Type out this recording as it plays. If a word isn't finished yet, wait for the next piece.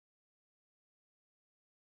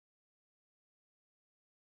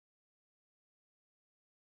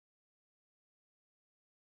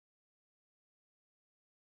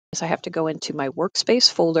I have to go into my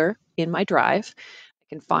Workspace folder in my drive. I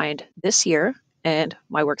can find this year and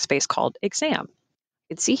my workspace called exam.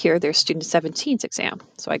 You can see here there's student 17's exam.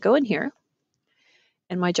 So I go in here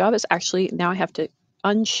and my job is actually, now I have to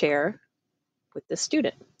unshare with the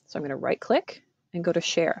student. So I'm going to right click and go to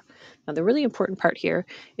share. Now the really important part here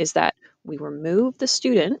is that we remove the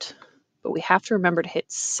student, but we have to remember to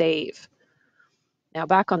hit save. Now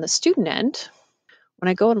back on the student end, when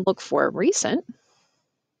I go and look for recent,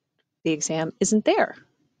 the exam isn't there.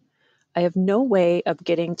 I have no way of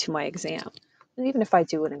getting to my exam. And even if I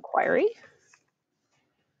do an inquiry, you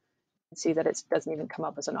can see that it doesn't even come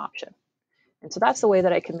up as an option. And so that's the way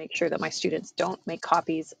that I can make sure that my students don't make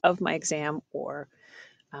copies of my exam or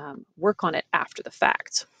work on it after the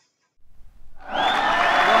fact.